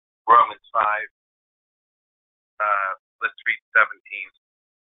5, let's read 17.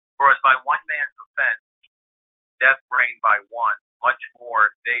 For as by one man's offense death reigned by one, much more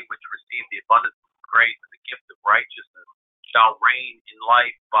they which receive the abundance of grace and the gift of righteousness shall reign in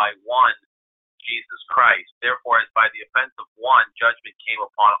life by one, Jesus Christ. Therefore, as by the offense of one judgment came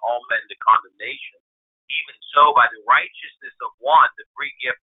upon all men to condemnation, even so by the righteousness of one the free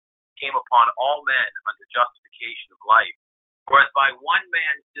gift came upon all men unto justification of life. For as by one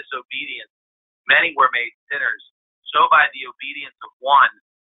man's disobedience many were made sinners, so by the obedience of one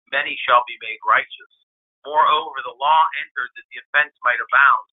many shall be made righteous. Moreover, the law entered that the offense might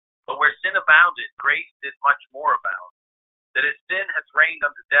abound, but where sin abounded, grace did much more abound. That as sin hath reigned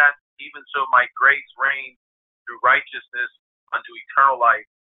unto death, even so might grace reign through righteousness unto eternal life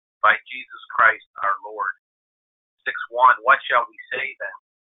by Jesus Christ our Lord. 6:1. What shall we say then?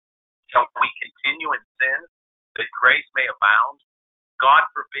 Shall we continue in sin, that grace may abound? God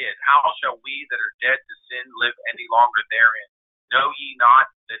forbid. How shall we that are dead to sin live any longer therein? Know ye not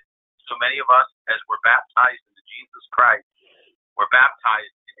that so many of us as were baptized into Jesus Christ were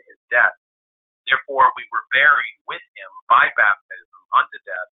baptized into his death? Therefore we were buried with him by baptism unto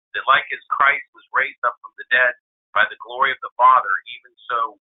death, that like as Christ was raised up from the dead by the glory of the Father, even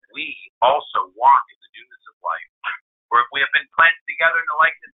so we also walk in the newness of life. For if we have been planted together in the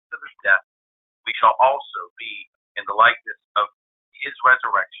likeness of his death, we shall also be in the likeness of his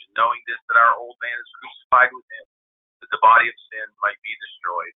resurrection, knowing this, that our old man is crucified with him, that the body of sin might be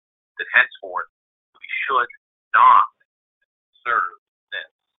destroyed, that henceforth we should not serve sin.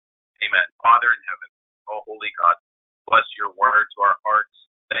 Amen. Father in heaven, oh holy God, bless your word to our hearts.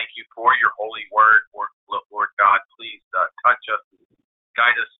 Thank you for your holy word. Lord God, please touch us,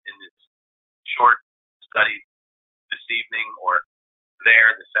 guide us in this short study this evening or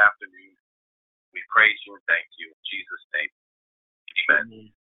there this afternoon. We praise you and thank you in Jesus' name.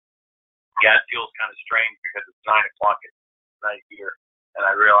 Amen. Yeah, it feels kind of strange because it's 9 o'clock at night here, and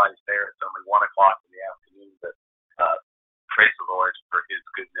I realize there it's only 1 o'clock in the afternoon, but praise the Lord for his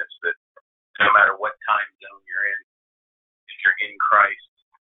goodness, that no matter what time zone you're in, if you're in Christ,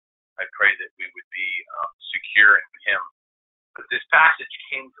 I pray that we would be secure in him. But this passage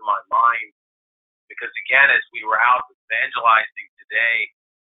came to my mind because, again, as we were out evangelizing today,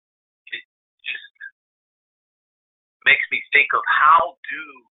 it just makes me think of how do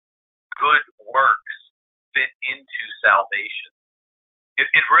good works fit into salvation.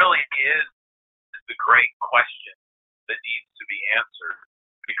 It really is the great question that needs to be answered,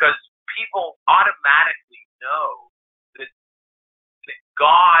 because people automatically know that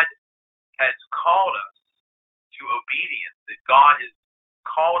God has called us to obedience, that God has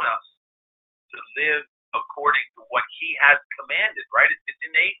called us to live according to what he has commanded, right? It's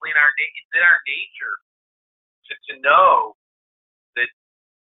innately in our nature to know that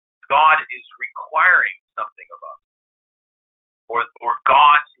God is requiring something of us, or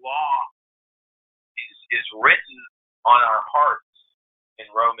God's law is written on our hearts in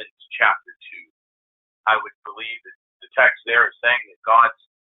Romans chapter 2. I would believe that the text there is saying that God's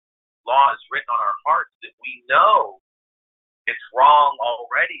law is written on our hearts, that we know it's wrong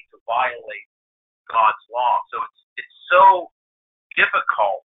already to violate God's law. So it's so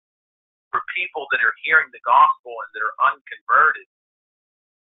difficult for people that are hearing the gospel and that are unconverted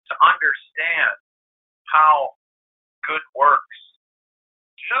to understand how good works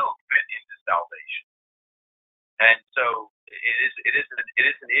do fit into salvation. And so it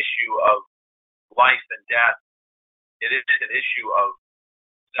is an issue of life and death. It is an issue of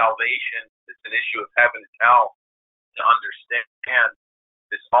salvation. It's an issue of heaven and hell, to understand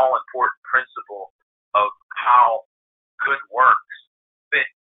this all important principle of how good works fit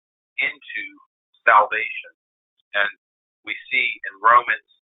into salvation. And we see in Romans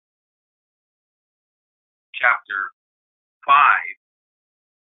chapter 5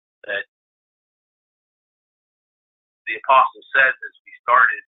 that the apostle says, as we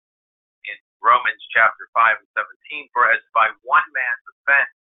started in Romans chapter 5 and 17, for as by one man's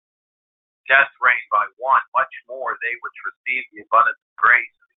offense death reigned by one, much more they which receive the abundance of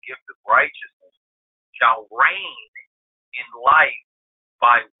grace and the gift of righteousness shall reign in life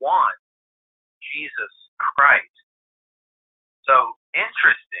by one, Jesus Christ. So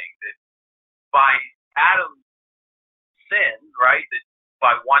interesting that by Adam's sin, right, that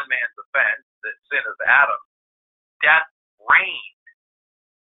by one man's offense, the sin of Adam, death reigned,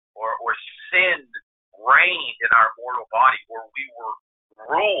 or sin reigned in our mortal body, where we were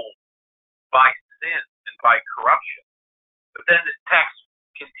ruled by sin and by corruption. But then the text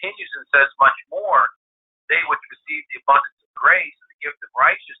continues and says much more, they which receive the abundance of grace and the gift of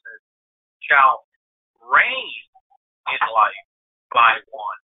righteousness shall reign in life by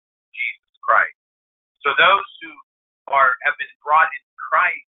one, Jesus Christ. So those who have been brought into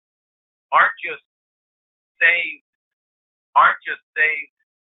Christ aren't just saved by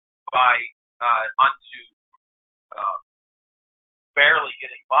unto barely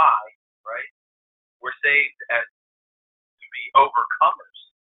getting by, right? We're saved as to be overcomers,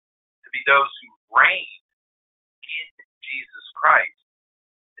 to be those who reign in Jesus Christ.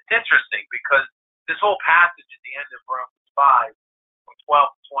 It's interesting because this whole passage at the end of Romans 5, from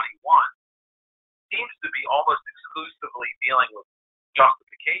 12 to 21, seems to be almost exclusively dealing with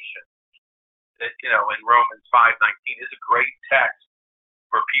justification. That, in Romans 5:19 is a great text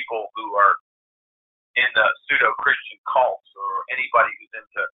for people who are in the pseudo-Christian cults or anybody who's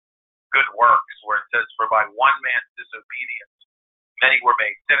into good works, where it says, "For by one man's disobedience, many were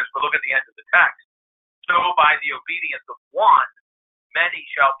made sinners." But look at the end of the text. "So by the obedience of one, many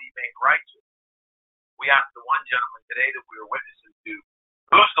shall be made righteous." We asked the one gentleman today that we were witnessing to,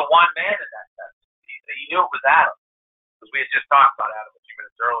 who's the one man in that text? He knew it was Adam, because we had just talked about Adam a few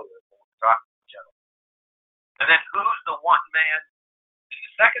minutes earlier when we were talking to the gentleman. And then who's the one man in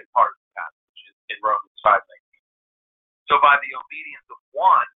the second part of the passage in Romans 5:19? "So by the obedience of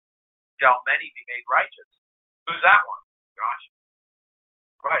one shall many be made righteous." Who's that one? Gosh,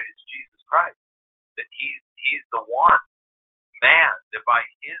 right, it's Jesus Christ. That he's the one man that by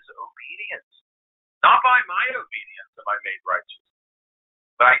his obedience, not by my obedience am I made righteous,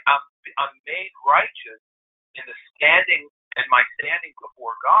 but I'm made righteous in the standing and my standing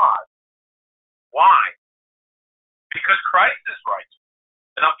before God. Why? Because Christ is righteous,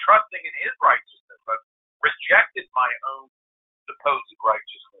 and I'm trusting in his righteousness. I've rejected my own supposed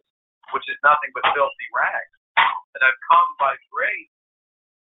righteousness, which is nothing but filthy rags. And I've come by grace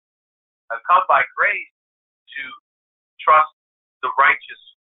to trust the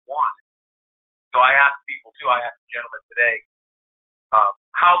righteous one. So I ask people too, I asked a gentleman today,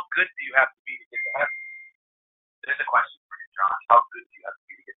 how good do you have to be to get to heaven? There's a question for you, Josh. How good do you have to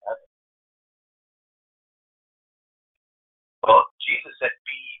be to get to heaven? Well, Jesus said,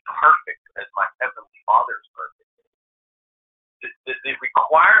 "Be perfect as my heavenly Father is perfect." The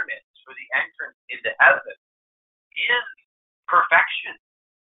requirements for the entrance into heaven is perfection,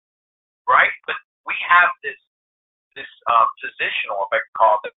 right? But we have this positional, if I can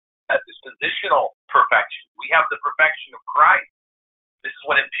call it, this positional perfection. We have the perfection of Christ. This is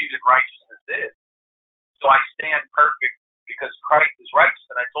what imputed righteousness is. So I stand perfect because Christ is righteous.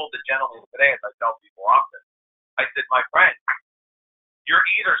 And I told the gentleman today, as I tell people often, I said, "My friend, you're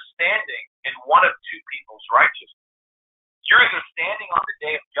either standing in one of two people's righteousness. You're either standing on the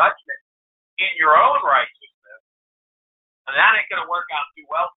day of judgment in your own righteousness, and that ain't going to work out too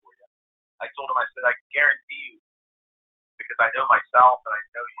well for you." I told him, I said, "I can guarantee you, because I know myself and I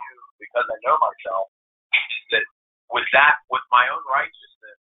know you because I know myself, that with my own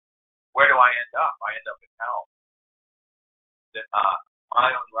righteousness, where do I end up? I end up in hell. That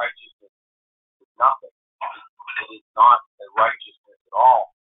my own righteousness is nothing. It is not a righteousness at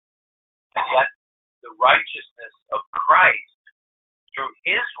all. And yet, the righteousness of Christ, through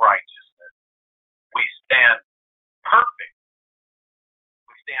his righteousness, we stand perfect.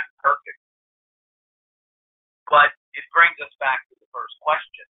 We stand perfect. But it brings us back to the first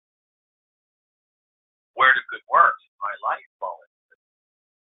question. Where do good works in my life fall into?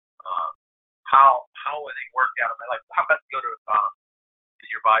 How are they worked out in my life? How about to go to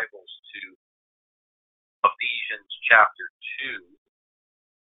your Bibles to Ephesians chapter 2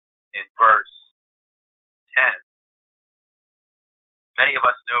 in verse 10. Many of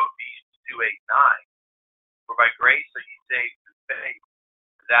us know Ephesians 2:8-9. "For by grace are ye saved through faith,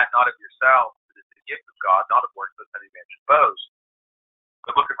 that not of yourselves, but is the gift of God, not of works, lest any man should boast."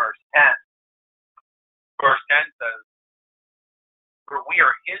 But look at verse 10. Verse 10 says, "For we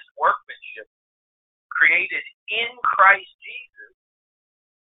are his workmanship, created in Christ Jesus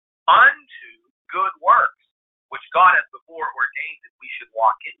unto good works, which God has before ordained that we should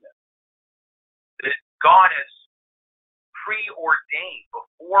walk in them." That God has preordained,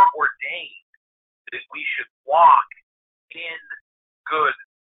 before ordained, that we should walk in good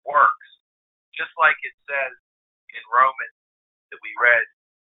works. Just like it says in Romans that we read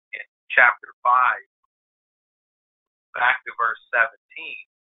in chapter 5, back to verse 17.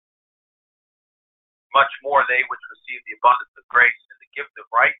 "Much more they which receive the abundance of grace and the gift of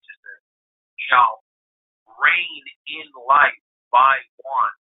righteousness shall reign in life by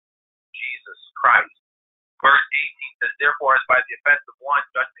one, Jesus Christ." Verse 18 says, "Therefore, as by the offense of one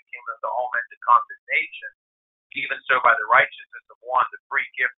judgment came unto all men to condemnation, even so by the righteousness of one the free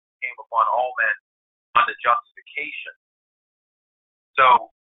gift came upon all men unto justification."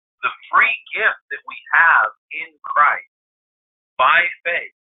 So the free gift that we have in Christ by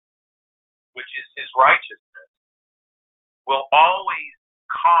faith which is his righteousness, will always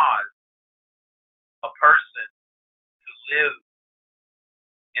cause a person to live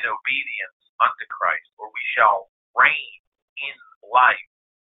in obedience unto Christ, or we shall reign in life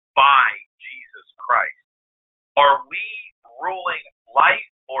by Jesus Christ. Are we ruling life,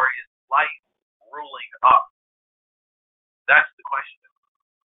 or is life ruling us? That's the question.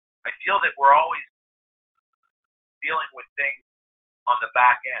 I feel that we're always dealing with things on the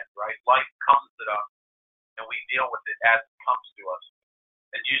back end, right? Life comes at us, and we deal with it as it comes to us.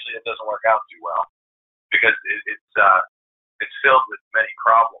 And usually it doesn't work out too well, because it's filled with many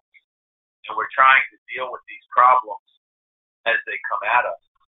problems. And we're trying to deal with these problems as they come at us,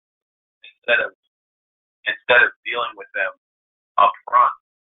 instead of dealing with them up front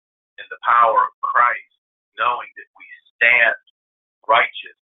in the power of Christ, knowing that we stand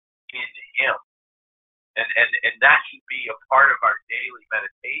righteous in him. And that should be a part of our daily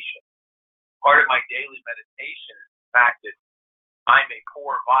meditation. Part of my daily meditation is the fact that I'm a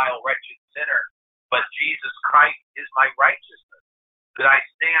poor, vile, wretched sinner, but Jesus Christ is my righteousness. That I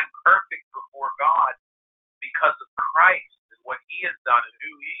stand perfect before God because of Christ and what he has done and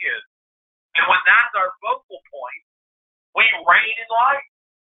who he is. And when that's our focal point, we reign in life.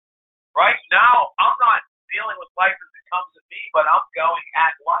 Right now, I'm not dealing with life as it comes to me, but I'm going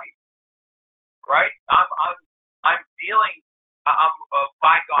at life. Right? I'm dealing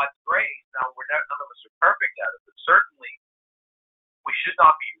by God's grace. Now, none of us are perfect at it, but certainly we should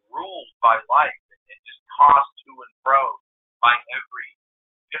not be ruled by life and just tossed to and fro by every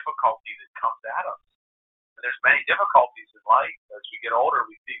difficulty that comes at us. And there's many difficulties in life. As we get older,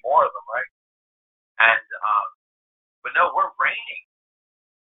 we see more of them, right? And but no, we're reigning.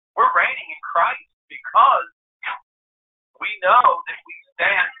 We're reigning in Christ because we know that we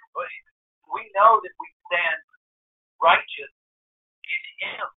stand. We know that we stand righteous in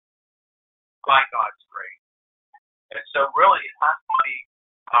him by God's grace. And so really it has to be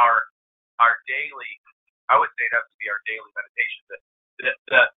our daily, I would say it has to be our daily meditation.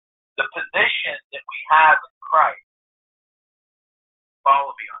 The position that we have in Christ,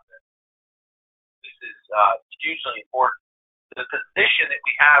 follow me on this. This is hugely important. The position that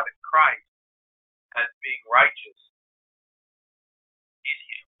we have in Christ as being righteous in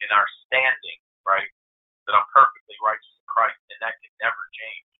him, in our standing, right? That I'm perfectly righteous in Christ, and that can never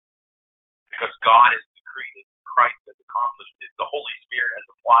change. Because God has decreed it, Christ has accomplished it, the Holy Spirit has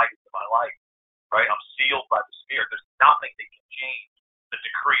applied it to my life, right? I'm sealed by the Spirit. There's nothing that can change the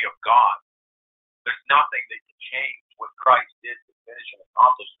decree of God. There's nothing that can change what Christ did to finish and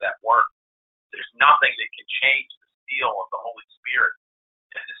accomplish that work. There's nothing that can change the seal of the Holy Spirit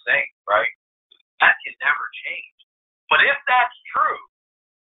in the saint, right? That can never change. But if that's true,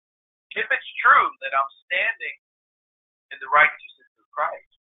 if it's true that I'm standing in the righteousness of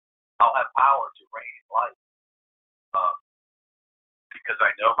Christ, I'll have power to reign in life, because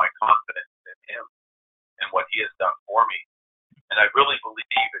I know my confidence in him and what he has done for me. And I really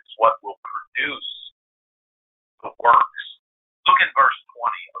believe it's what will produce the works. Look in verse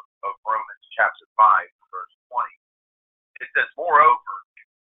 20 of Romans chapter 5, verse 20. It says, moreover,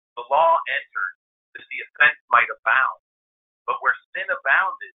 the law entered that the offense might abound. But where sin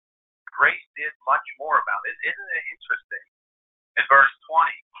abounded, grace did much more abound. Isn't it interesting? In verse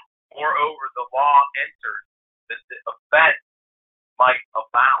 20, moreover, the law entered that the offense might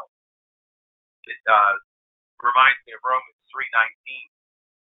abound. It reminds me of Romans 3:19.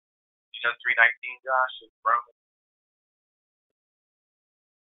 You know 3:19, Josh? It's Romans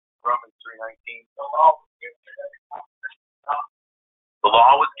 3:19. The law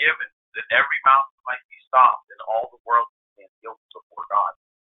was given that every mouth might be stopped and all the world stand guilty before God.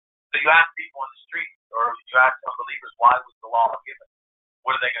 So you ask people on the street, or you ask unbelievers, why was the law given?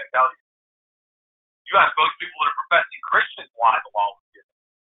 What are they going to tell you? You ask most people that are professing Christians why the law was given.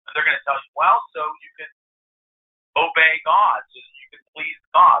 And they're going to tell you, well, so you can obey God, so that you can please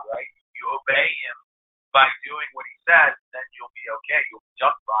God, right? You obey him by doing what he says, then you'll be okay. You'll be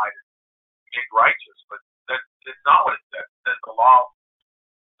justified and made righteous. But that's not what it says. It says the law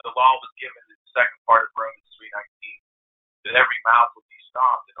was given in the second part of Romans 3:19, that every mouth will be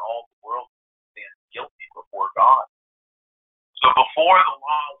stopped and all the world will stand guilty before God. So before the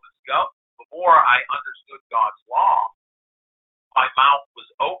law before I understood God's law, my mouth was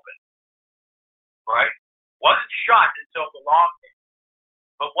open, right? Wasn't shut until the law came.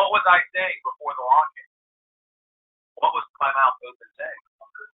 But what was I saying before the law came? What was my mouth open saying?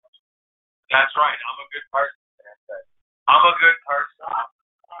 That's right. I'm a good person. I'm a good person.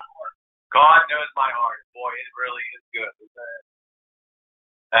 God knows my heart. Boy, it really is good, isn't it?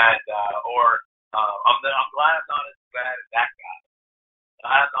 And I'm glad I'm not as bad as that guy.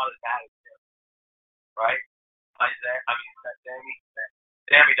 I'm not as bad as him. right?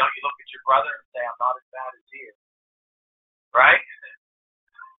 Sammy, don't you look at your brother and say, I'm not as bad as he is, right?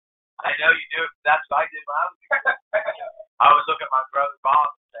 I know you do. That's what I did when I was I would look at my brother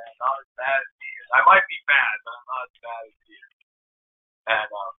Bob and say, I'm not as bad as he is. I might be bad, but I'm not as bad as he is. And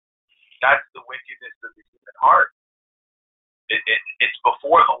that's the wickedness of the human heart. It's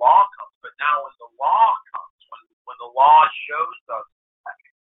before the law comes, but now when the law comes, when the law shows us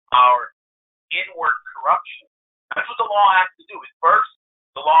our inward corruption, that's what the law has to do. At first,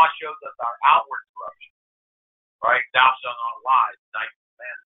 the law shows us our outward corruption, right? Thou shalt not lie, the ninth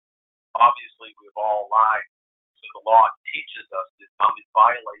commandment. Obviously, we've all lied, so the law teaches us that I'm in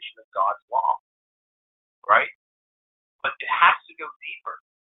violation of God's law, right? But it has to go deeper.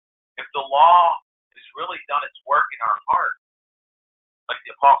 If the law has really done its work in our heart, like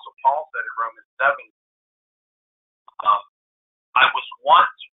the Apostle Paul said in Romans 7, I was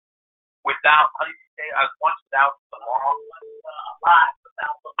once without, how do you say, I was once without the law.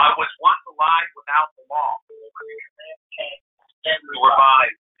 I was once alive without the law. And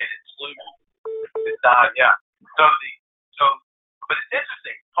revived, and it slew me. It died, yeah. But it's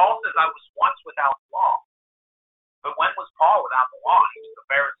interesting. Paul says I was once without the law. But when was Paul without the law? He was the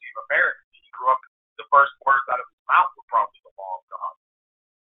Pharisee of a Pharisee. He grew up, the first words out of his mouth were probably the law of God.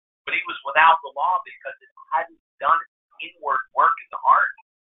 But he was without the law because it hadn't done its inward work in the heart.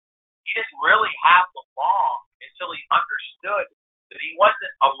 He didn't really have the law until he understood that he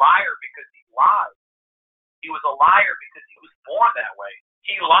wasn't a liar because he lied. He was a liar because he was born that way.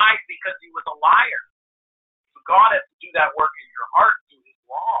 He lied because he was a liar. So God has to do that work in your heart through his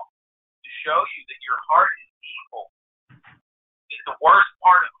law to show you that your heart is evil. That the worst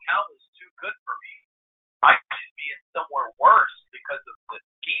part of hell is too good for me. I should be in somewhere worse because of the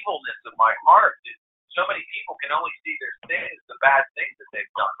evilness of my heart. So many people can only see their sin as the bad things that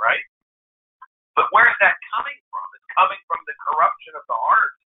they've done, right? But where is that coming from? It's coming from the corruption of the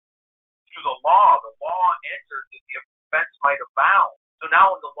heart. Through the law entered that the offense might abound. So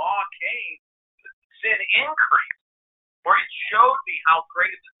now when the law came, sin increased, where it showed me how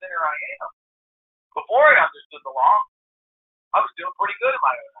great of a sinner I am. Before I understood the law, I was doing pretty good in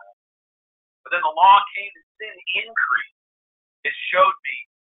my own eyes. But then the law came and sin increased. It showed me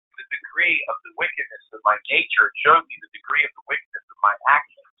the degree of the wickedness of my nature. It showed me the degree of the wickedness of my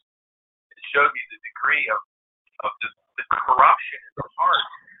actions. It showed me the degree of the corruption in the heart.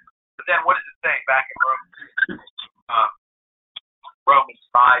 But then what is it saying back in Romans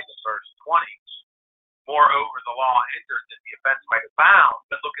 5 and verse 20? Moreover, the law entered that the offense might abound.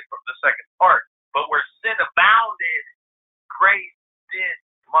 But look at from the second part. But where sin abounded, grace did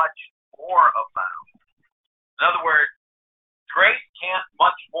much more abound. In other words, grace can't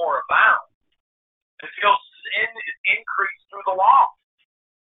much more abound until sin is increased through the law.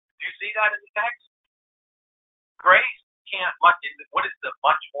 Do you see that in the text? Grace can't much. What is the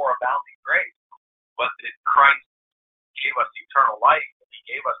much more abounding grace? But that Christ gave us eternal life, and he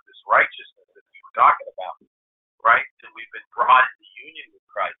gave us this righteousness that we were talking about, right? That we've been brought into union with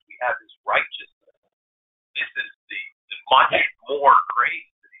Christ. We have this righteousness. This is the much more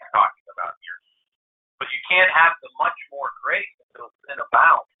grace that he's talking about here. But you can't have the much more grace until sin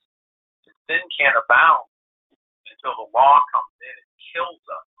abounds. And sin can't abound until the law comes in and kills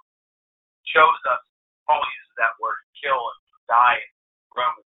us. Shows us, Paul uses that word kill and die in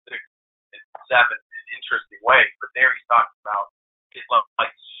Romans 6 and 7 in an interesting way. But there he's talking about it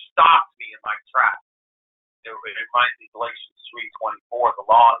like stopped me in my tracks. It reminds me of Galatians 3:24. The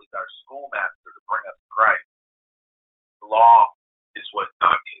law is our schoolmaster to bring us to Christ. The law is what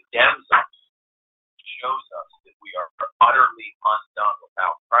condemns us, shows us that we are utterly undone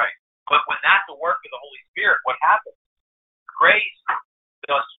without Christ. But when that's the work of the Holy Spirit, what happens? Grace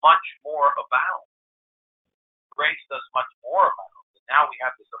does much more abound. Grace does much more abound. And now we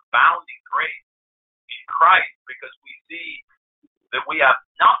have this abounding grace in Christ because we see that we have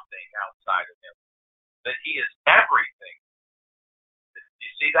nothing outside of him, that he is everything. Do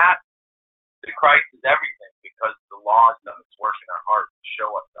you see that? That Christ is everything because the law has done its work in our heart to show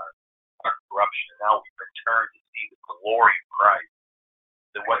us our corruption. And now we've returned to see the glory of Christ.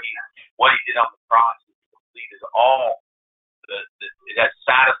 That what he did on the cross is completed all it has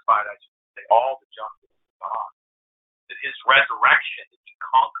satisfied, I should say, all the justice of God. That his resurrection, that he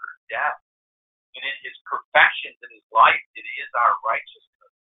conquered death. And in his perfections in his life, it is our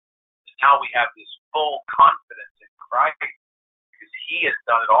righteousness. And now we have this full confidence in Christ because he has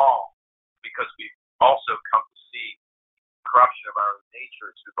done it all. Because we've also come to see the corruption of our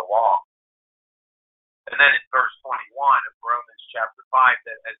nature through the law. And then in verse 21 of Romans chapter 5,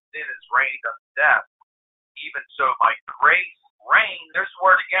 that as sin has reigned unto death, even so my grace reigned. There's the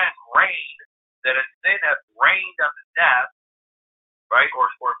word again, reigned, that as sin hath reigned unto death, right, or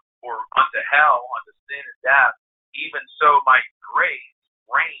unto hell, unto sin and death, even so might grace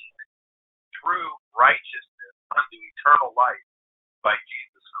reign through righteousness unto eternal life by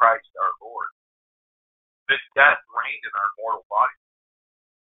Jesus Christ our Lord. This death reigned in our mortal body,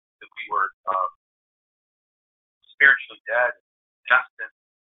 that we were spiritually dead, destined,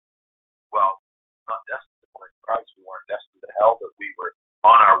 well, not destined to Christ, we weren't destined to hell, but we were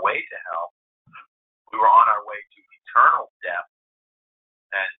on our way to hell. We were on our way to eternal death,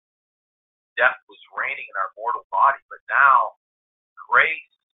 and death was reigning in our mortal body, but now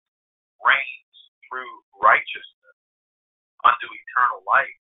grace reigns through righteousness unto eternal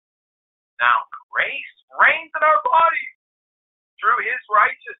life. Now grace reigns in our body through his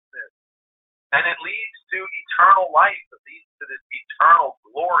righteousness, and it leads to eternal life. It leads to this eternal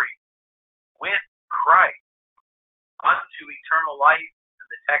glory with Christ unto eternal life. And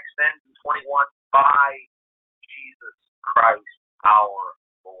the text ends in 21, by Jesus Christ our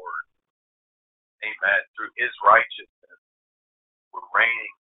Lord. Amen. Through his righteousness, we're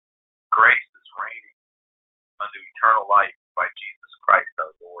reigning. Grace is reigning unto eternal life by Jesus Christ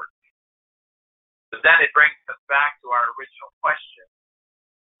our Lord. But then it brings us back to our original question,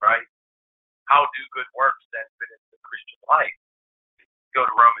 right? How do good works then fit into the Christian life? Go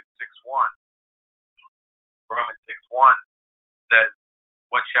to Romans 6:1. Romans 6:1 says,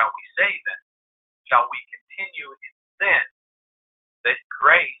 what shall we say then? Shall we continue in sin that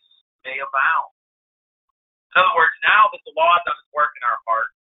grace may abound? In other words, now that the law does its work in our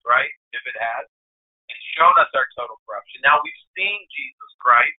hearts, right? If it has, it's shown us our total corruption. Now we've seen Jesus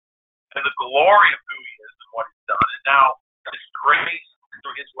Christ and the glory of who he is and what he's done. And now his grace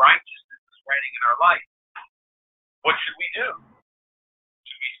through his righteousness is reigning in our life. What should we do?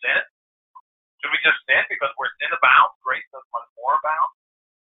 Should we sin? Should we just sin because where sin abounds, grace does much more abound?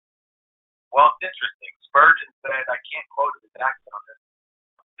 Well, it's interesting. Spurgeon said, I can't quote it exactly on this.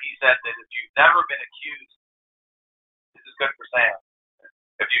 He said that if you've never been accused, this is good for Sam.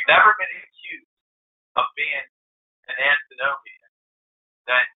 If you've never been accused of being an antinomian,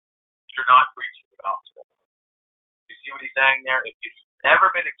 then you're not preaching the gospel. You see what he's saying there? If you've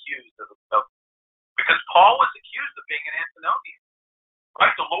never been accused of because Paul was accused of being an antinomian,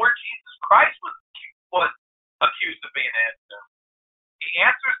 right? The Lord Jesus Christ was accused of being an antinomian. He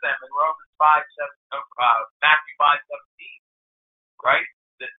answers them in Matthew 5:17, right?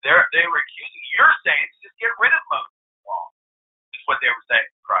 That they were accusing. You're saying to just get rid of Moses' law. Is what they were saying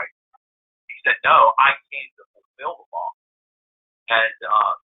to Christ. He said, no, I came to fulfill the law. And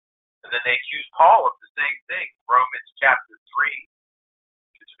then they accused Paul of the same thing. Romans chapter 3,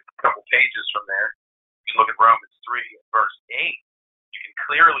 just a couple pages from there. You can look at Romans 3 and verse 8. You can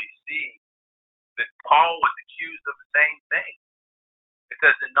clearly see that Paul was accused of the same thing. It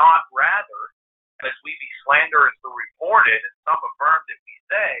says, and not rather, as we be slanderously reported, and some affirm that we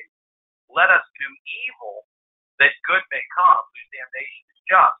say, let us do evil, that good may come, whose damnation is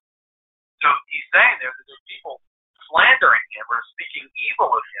just. So he's saying there that there's people slandering him or speaking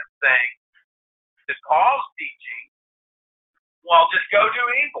evil of him, saying that Paul's teaching, well, just go do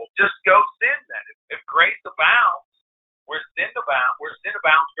evil, just go sin then. If grace abounds, where sin abounds,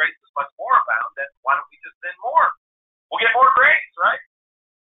 grace is much more abound, then why don't we just sin more? We'll get more grace, right?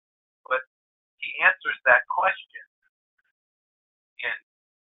 But he answers that question in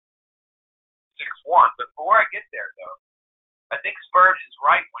 6:1. But before I get there, though, I think Spurgeon's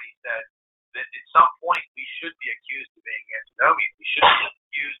right when he said that at some point we should be accused of being antinomian. We should be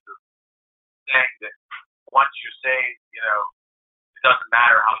accused of saying that once you're saved, it doesn't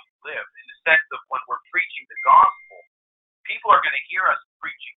matter how you live. In the sense of when we're preaching the gospel, people are going to hear us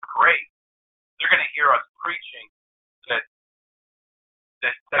preaching grace. They're going to hear us preaching that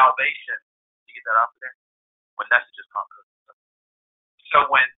salvation. You get that out there? When messages come. So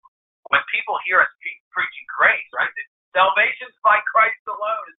when people hear us preaching grace, right? That salvation's by Christ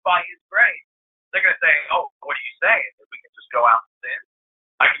alone, is by his grace. They're going to say, oh, what are you saying? That we can just go out and sin?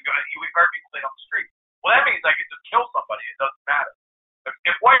 We've heard people say on the street. Well, that means I can just kill somebody. It doesn't matter.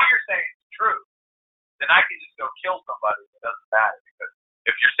 If what you're saying is true, then I can just go kill somebody. It doesn't matter. Because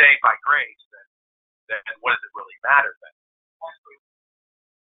if you're saved by grace, then what does it really matter then?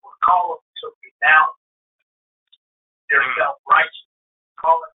 We're called to renounce their self-righteousness.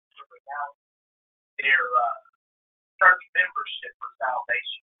 Call them to renounce their church membership for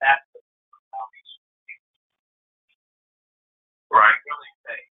salvation. That's the salvation. Right. Really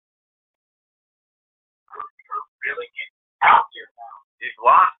say, you're really getting out there now. You've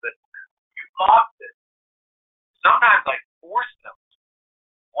lost it. You've lost it. Sometimes I force them.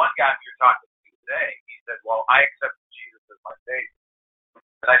 One guy we were talking to today, he said, well, I accepted Jesus as my Savior.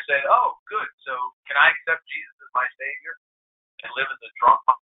 And I said, oh, good. So can I accept Jesus as my Savior and live as a drunk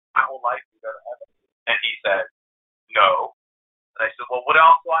my whole life and go to heaven? And he said, no. And I said, well, what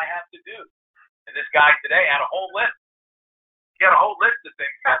else do I have to do? And this guy today had a whole list. He had a whole list of things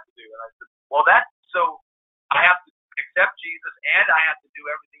he had to do. And I said, well, so I have to accept Jesus and I have to do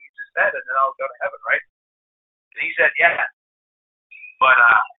everything you just said, and then I'll go to heaven, right? And he said, yeah. But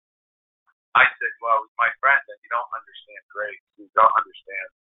I said, well, my friend, then you don't understand grace. You don't understand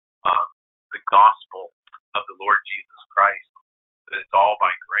the gospel of the Lord Jesus Christ, that it's all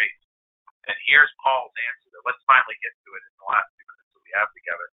by grace. And here's Paul's answer. Let's finally get to it in the last 2 minutes that we have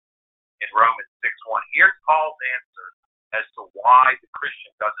together. In Romans 6:1, here's Paul's answer as to why the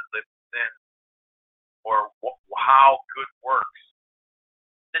Christian doesn't live in sin, or how good works.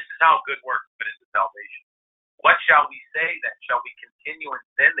 This is how good works fit into salvation. What shall we say then? Shall we continue in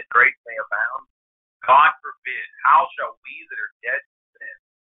sin that grace may abound? God forbid. How shall we that are dead to sin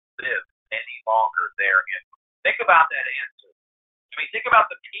live any longer therein? Think about that answer. I mean, think about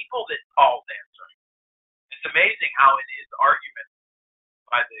the people that Paul's answering. It's amazing how in his argument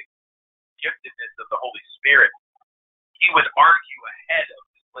by the giftedness of the Holy Spirit, he would argue ahead of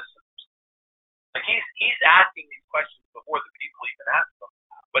his listeners. Like he's asking these questions before the people even ask them,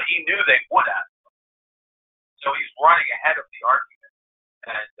 but he knew they would ask them. So he's running ahead of the argument.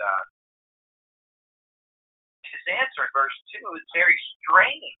 And his answer in verse 2 is very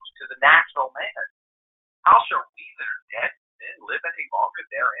strange to the natural man. How shall we that are dead in sin live any longer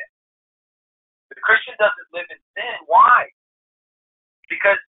therein? The Christian doesn't live in sin. Why?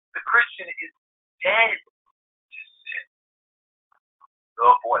 Because the Christian is dead to sin.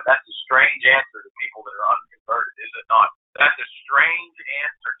 Oh boy, that's a strange answer to people that are unconverted, is it not? That's a strange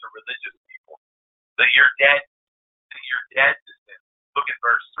answer to religious people. That you're dead to sin. Look at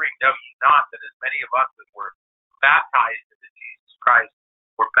verse 3. Know ye not that as many of us as were baptized into Jesus Christ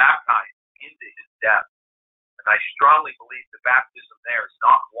were baptized into his death? And I strongly believe the baptism there is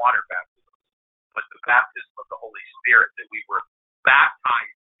not water baptism, but the baptism of the Holy Spirit, that we were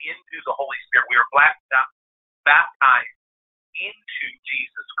baptized into the Holy Spirit. We were baptized into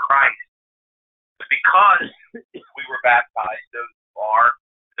Jesus Christ. But because we were baptized, those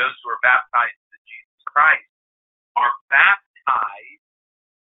who are baptized into Jesus Christ are baptized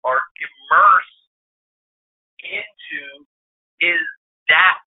or immersed into his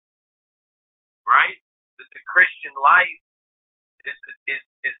death. Right? That the Christian life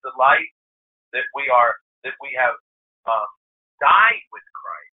is the life that we have died with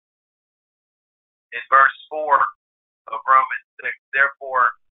Christ. In verse 4 of Romans 6,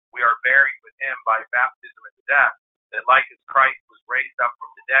 therefore we are buried with him by baptism into death, that like as Christ was raised up from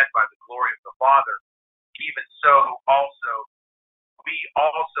the dead by the glory of the Father, even so also we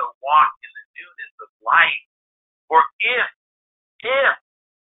also walk in the newness of life. For if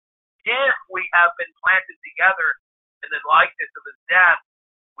we have been planted together in the likeness of his death,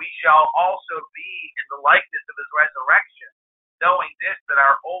 we shall also be in the likeness of his resurrection, knowing this, that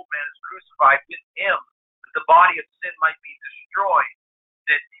our old man is crucified with him, that the body of sin might be destroyed,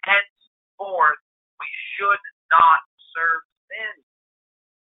 that henceforth we should not serve sin.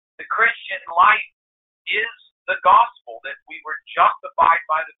 The Christian life is the gospel, that we were justified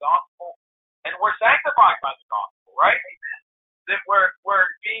by the gospel and we're sanctified by the gospel, right? That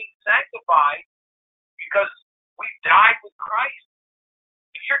we're being sanctified because we've died with Christ.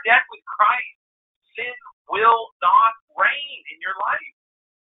 If you're dead with Christ, sin will not reign in your life,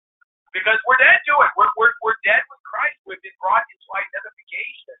 because we're dead to it. We're dead with Christ. We've been brought into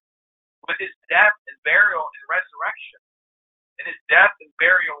identification with his death and burial and resurrection. And his death and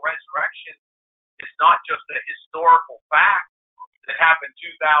burial and resurrection is not just a historical fact that happened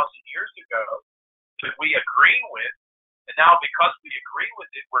 2,000 years ago that we agree with, and now because we agree with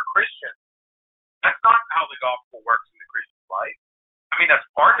it, we're Christians. That's not how the gospel works in the Christian life. I mean, that's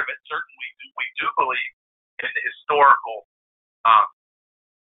part of it. Certainly, we do believe in the historical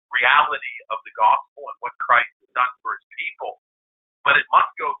reality of the gospel and what Christ has done for his people. But it must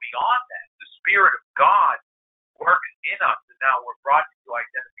go beyond that. The Spirit of God works in us, and now we're brought into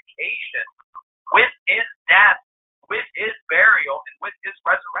identification with his death, with his burial, and with his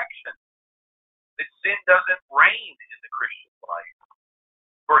resurrection. That sin doesn't reign in the Christian life.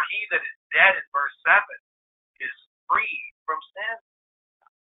 For he that is dead in verse 7 is free from sin.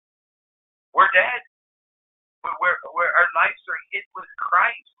 We're dead. Our lives are hid with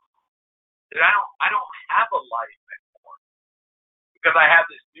Christ. That I don't have a life anymore, because I have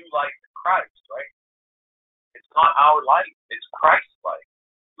this new life in Christ, right? It's not our life, it's Christ's life,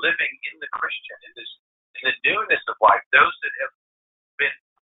 living in the Christian, in the newness of life. Those that have been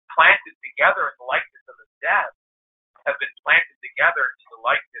planted together in the likeness of his death have been planted together into the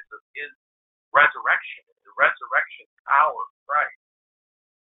likeness of his resurrection, the resurrection power of Christ.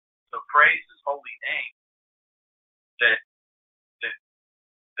 So praise his holy name that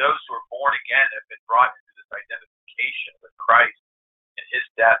those who are born again have been brought into this identification with Christ and his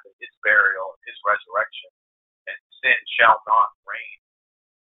death and his burial and his resurrection, and sin shall not reign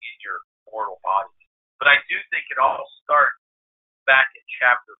in your mortal bodies. But I do think it all starts back in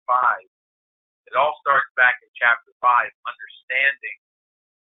chapter 5. It all starts back in chapter 5, understanding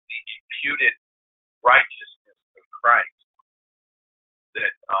the imputed righteousness of Christ.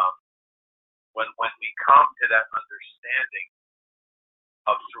 That when we come to that understanding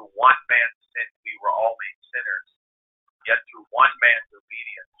of through one man's sin we were all made sinners, yet through one man's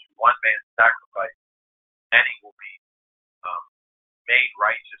obedience, through one man's sacrifice, many will be made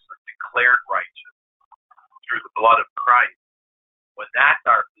righteous or declared righteous through the blood of Christ. When that's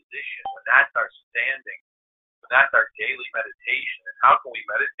our position, when that's our standing, when that's our daily meditation, and how can we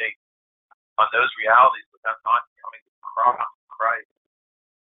meditate on those realities without not coming to the cross of Christ,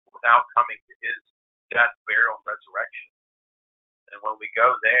 without coming to his death, burial, and resurrection? And when we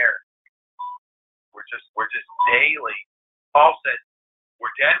go there, we're just daily. Paul said,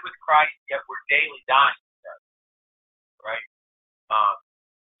 we're dead with Christ, yet we're daily dying with Christ. Right?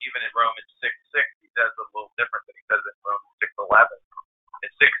 Even in Romans 6:6, he says a little different than he says in Romans 6:11.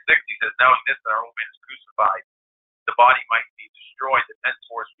 In 6:6, he says, knowing this, that our old man is crucified, the body might be destroyed, that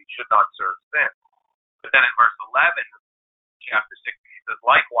henceforth we should not serve sin. But then in verse 11, chapter 6, he says,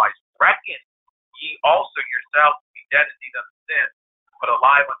 likewise, reckon ye also yourselves to be dead indeed unto sin, but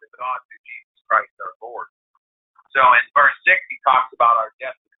alive unto God through Jesus Christ our Lord. So in verse 6, he talks about our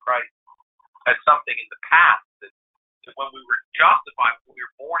death with Christ as something in the past, that when we were justified, when we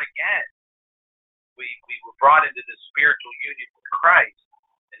were born again, we were brought into this spiritual union with Christ,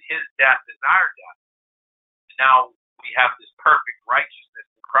 and his death is our death. And now we have this perfect righteousness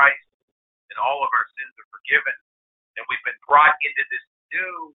in Christ, and all of our sins are forgiven, and we've been brought into this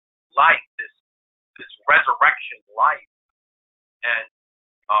new life, this resurrection life. And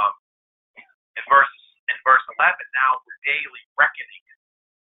in verse 11, now we're daily reckoning it.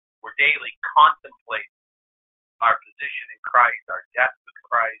 We're daily contemplating our position in Christ, our death with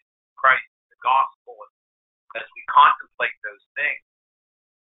Christ, the gospel. And as we contemplate those things,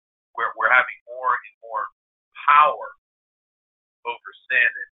 we're having more and more power over sin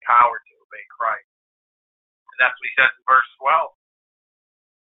and power to obey Christ. And that's what he says in verse 12.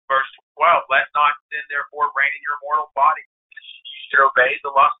 Verse 12, let not sin therefore reign in your mortal body. You should obey the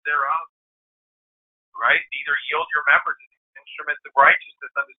lust thereof. Right? Neither yield your members as instruments of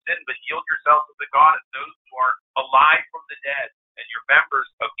righteousness unto sin, but yield yourselves unto God as those who are alive from the dead, and your members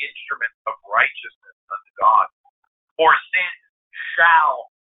of instruments of righteousness unto God. For sin shall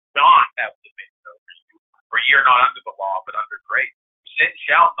not have dominion over you, for ye are not under the law, but under grace. Sin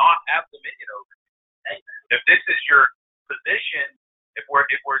shall not have dominion over you. If this is your position, if we're,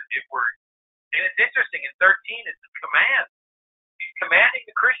 and it's interesting, in 13, it's a command. He's commanding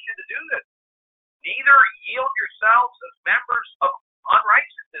the Christian to do this. Neither yield yourselves as members of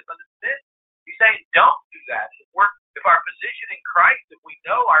unrighteousness unto sin. He's saying, don't do that. If our position in Christ, if we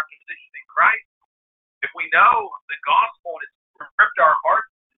know our position in Christ, if we know the gospel and it's gripped our hearts,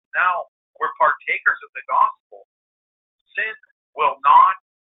 now we're partakers of the gospel, sin will not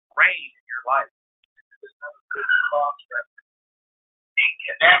reign in your life. There's another good cross reference in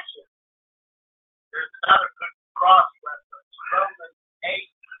connection. There's another good cross reference. Romans 8,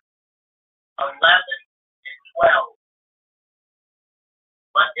 11, and 12.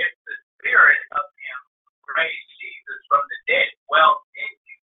 But if the Spirit of him who raised Jesus from the dead dwells in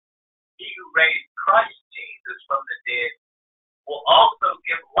you, he who raised Christ Jesus from the dead will also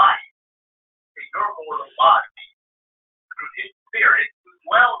give life to your mortal body through his Spirit who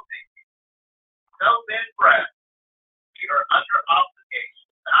dwells in you. So then, brethren, we are under obligation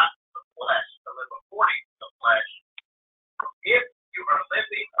not to the flesh to live according to the flesh. For if you are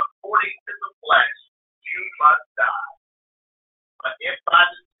living according to the flesh, you must die. But if by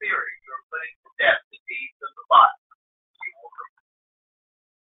the Spirit you are putting to death the deeds of the body, you will live.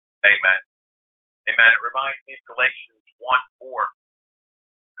 Amen. Amen. It reminds me of Galatians 1:4,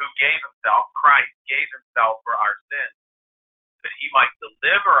 who gave himself, Christ gave himself for our sins, that he might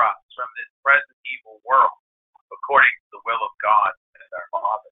deliver us from this present evil world, according to the will of God and our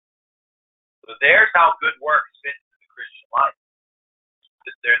Father. So there's how good works fit into the Christian life.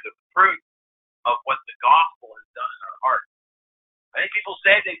 They're the fruit of what the gospel has done in our hearts. Many people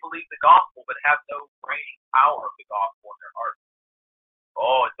say they believe the gospel, but have no reigning power of the gospel in their hearts.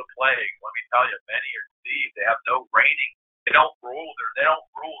 Oh, it's a plague. Let me tell you, many are deceived. They have no reigning. They don't rule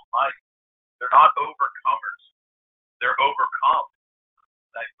life. They're not overcomers. they're overcome.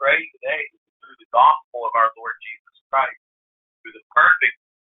 And I pray today that through the gospel of our Lord Jesus Christ, through the perfect,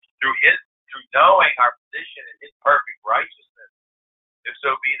 through knowing our position in His perfect righteousness, if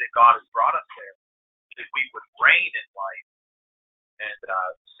so be that God has brought us there, that we would reign in life, and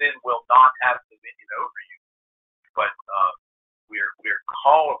sin will not have dominion over you. But we're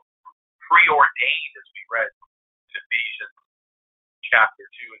called, preordained, as we read in Ephesians chapter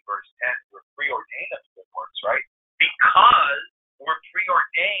 2 and verse 10. We're preordained unto good works, right? Because we're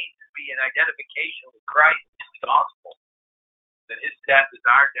preordained to be in identification with Christ in the gospel. That His death is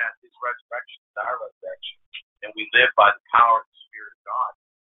our death, His resurrection is our resurrection. And we live by the power of the Spirit of God.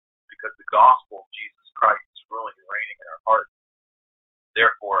 Because the gospel of Jesus Christ is ruling and reigning in our hearts.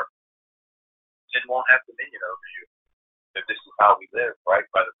 Therefore, sin won't have dominion over you. If this is how we live, right?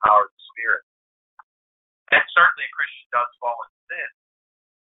 By the power of the Spirit. And certainly a Christian does fall into sin.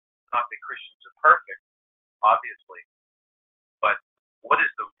 Not that Christians are perfect, obviously. But what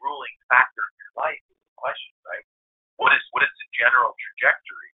is the ruling factor in your life is the question, right? What is the general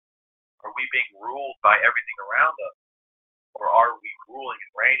trajectory? Are we being ruled by everything around us? Or are we ruling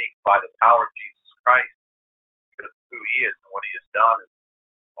and reigning by the power of Jesus Christ because of who He is and what He has done and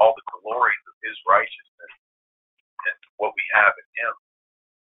all the glories of His righteousness and what we have in Him?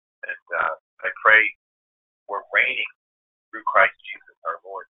 And I pray we're reigning through Christ Jesus our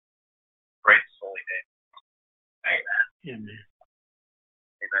Lord. Praise His holy name. Amen. Amen.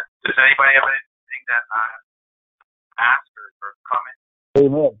 Amen. Does anybody have anything that ask or comment?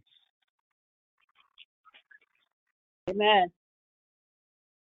 Amen. Amen.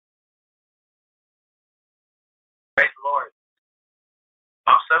 Praise the Lord.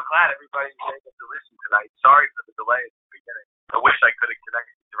 I'm so glad everybody was able to listen tonight. Sorry for the delay at the beginning. I wish I could have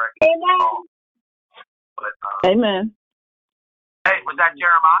connected directly to the call. But, Amen. hey, was that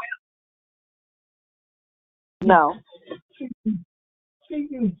Jeremiah? No.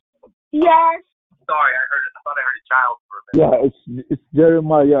 Yes. Sorry, I thought I heard a child for a minute. Yeah, it's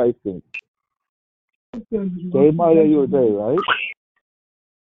Jeremiah, I think. Jeremiah, you're there, right?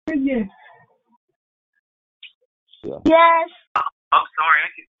 Yes. Yeah. Yes. I'm sorry, I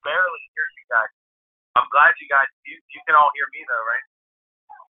can barely hear you guys. I'm glad you guys, you can all hear me though, right?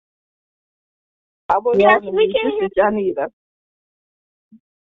 Yes, we can hear Janita.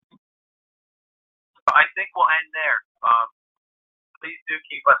 I think we'll end there. Please do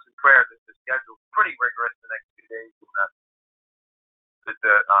keep us in prayer. The schedule is pretty rigorous the next 2 days. And that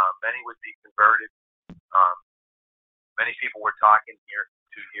many would be converted. Many people we're talking here,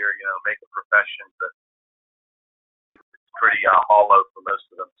 make a profession, but it's pretty hollow for most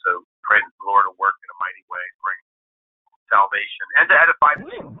of them. So pray that the Lord will work in a mighty way, bring salvation, and to edify the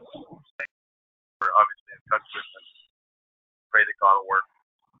people. We're obviously in touch with them. Pray that God will work.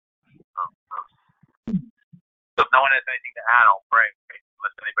 So if no one has anything to add, I'll pray.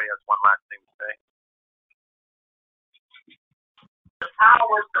 Unless anybody has one last thing to say. The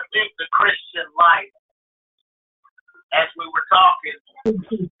power to live the Christian life, as we were talking,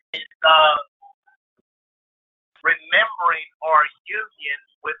 is remembering our union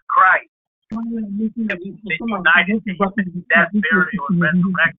with Christ. We've been united to Him in His death, burial, and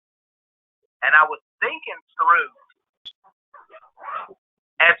resurrection. And I was thinking through,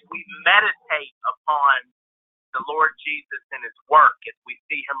 as we meditate upon the Lord Jesus and His work, as we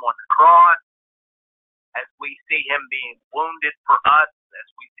see Him on the cross, as we see Him being wounded for us, as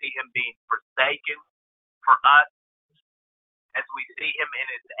we see Him being forsaken for us, as we see Him in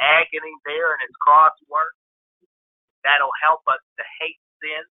His agony there in His cross work, that'll help us to hate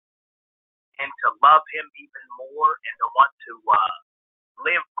sin and to love Him even more and to want to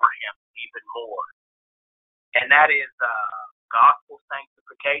live for Him even more. And that is gospel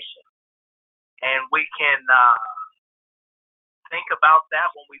sanctification. And we can think about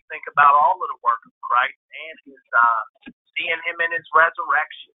that when we think about all of the work of Christ and His seeing Him in His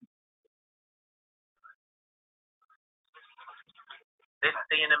resurrection. Then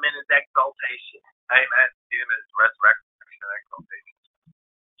seeing Him in His exaltation. Amen. Seeing Him in His resurrection and exaltation.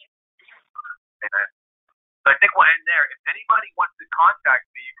 Amen. So I think we'll end there. If anybody wants to contact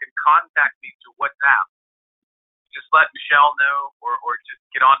me, you can contact me through WhatsApp. Just let Michelle know, or just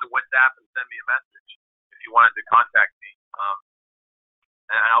get onto WhatsApp and send me a message if you wanted to contact me.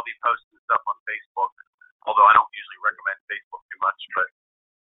 And I'll be posting stuff on Facebook, although I don't usually recommend Facebook too much, but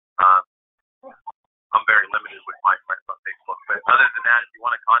I'm very limited with my friends on Facebook. But other than that, if you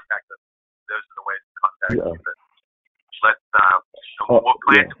want to contact us, those are the ways to contact me. But we'll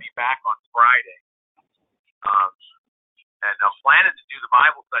plan to be back on Friday. And I'm planning to do the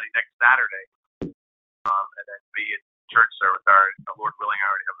Bible study next Saturday, and then be at church service. Lord willing, I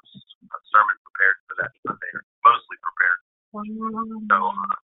already have a sermon prepared for that Sunday. mostly prepared. So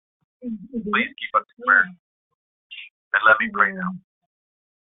please keep us in prayer. And let me pray now.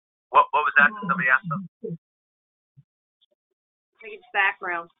 What was that? Somebody asked something? Make it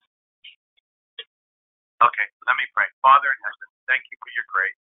background. Okay, let me pray. Father in heaven, thank you for your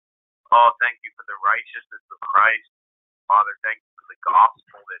grace. Oh, thank you for the righteousness of Christ. Father, thank you for the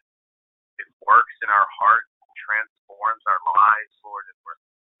gospel that it works in our hearts and transforms our lives, Lord, and we're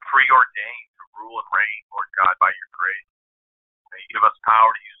preordained to rule and reign, Lord God, by your grace. May you give us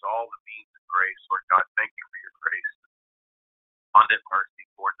power to use all the means of grace, Lord God. Thank you for your grace. Abundant mercy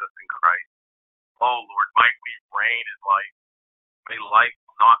towards us in Christ. Oh, Lord, might we reign in life. May life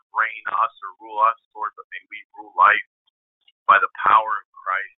not reign us or rule us, Lord, but may we rule life by the power of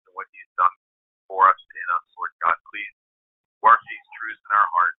Christ and what he's done for us and in us, Lord God. Please work these truths in our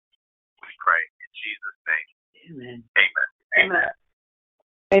hearts. We pray in Jesus' name. Amen. Amen. Amen.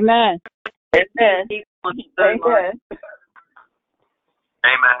 Amen. Amen. Amen.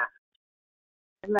 Amen.